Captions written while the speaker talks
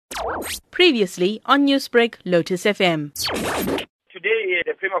Previously on Newsbreak Lotus FM. Today,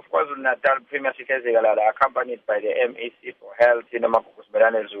 the Premier of KwaZulu-Natal, Premier Sihle Zikalala, accompanied by the MEC for Health Nomagugu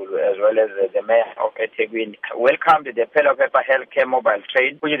Simelane-Zulu, as well as the Mayor of eThekwini, welcomed the Phelophepa healthcare mobile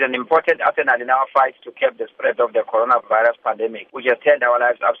train, which is an important arsenal in our fight to curb the spread of the coronavirus pandemic, which has turned our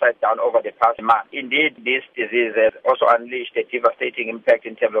lives upside down over the past month. Indeed, this disease has also unleashed a devastating impact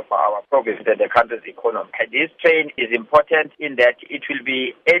in terms of our province and the country's economy. This train is important in that it will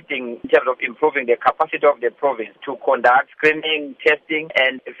be aiding in terms of improving the capacity of the province to conduct screening, testing,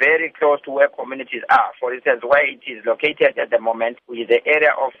 and very close to where communities are. For instance, where it is located at the moment, which is the area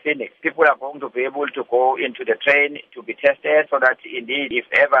of Phoenix. People are going to be able to go into the train to be tested so that indeed, if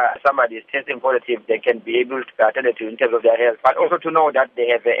ever somebody is testing positive, they can be able to be attended to in terms of their health, but also to know that they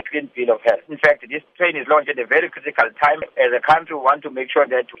have a clean bill of health. In fact, this train is launched at a very critical time. As a country, we want to make sure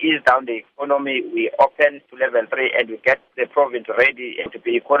that to ease down the economy, we open to level 3 and we get the province ready to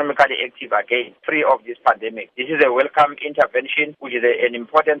be economically active again, free of this pandemic. This is a welcome intervention, which is an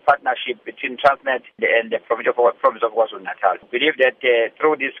important partnership between Transnet and the province of KwaZulu-Natal. We believe that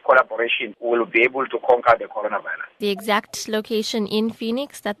through this collaboration, we will be able to conquer the coronavirus. The exact location in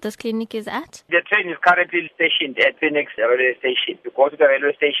Phoenix that this clinic is at? The train is currently stationed at Phoenix railway station. If you go to the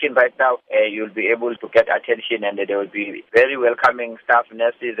railway station right now, you'll be able to get attention, and there will be very welcoming staff,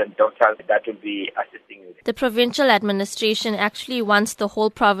 nurses and doctors that will be assisting you. The provincial administration actually wants the whole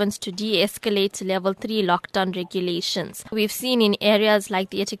province to de-escalate level 3 lockdown regulations. We've seen in areas like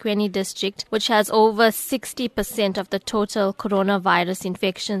the eThekwini district, which has over 60% of the total coronavirus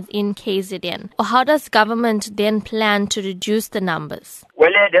infections in KZN. How does government then plan to reduce the numbers? Well,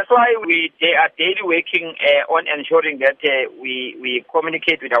 that's why they are daily working on ensuring that we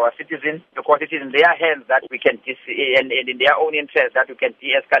communicate with our citizens, because it is in their hands that we can, and in their own interest, that we can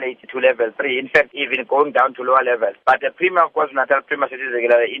de-escalate to level 3. In fact, even going down to lower levels. But the Premier of KwaZulu-Natal, Premier Sihle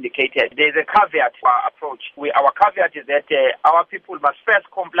Zikalala, indicated there is a caveat to our approach. Our caveat is that our people must first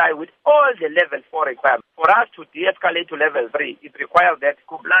comply with all the level 4 requirements. For us to de-escalate to level 3, it requires that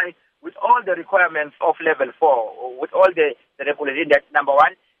comply with all the requirements of level 4, with all the regulations. That number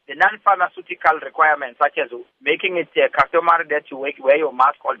 1, the non-pharmaceutical requirements, such as making it customary that you wear your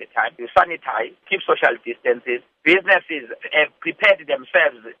mask all the time, you sanitize, keep social distances. Businesses have prepared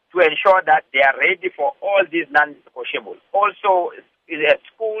themselves to ensure that they are ready for all these non-negotiables. Also, at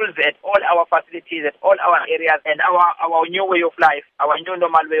schools, at all our facilities, at all our areas, and our new way of life, our new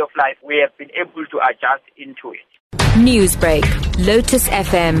normal way of life, we have been able to adjust into it. Newsbreak, Lotus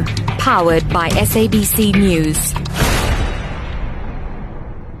FM, powered by SABC News.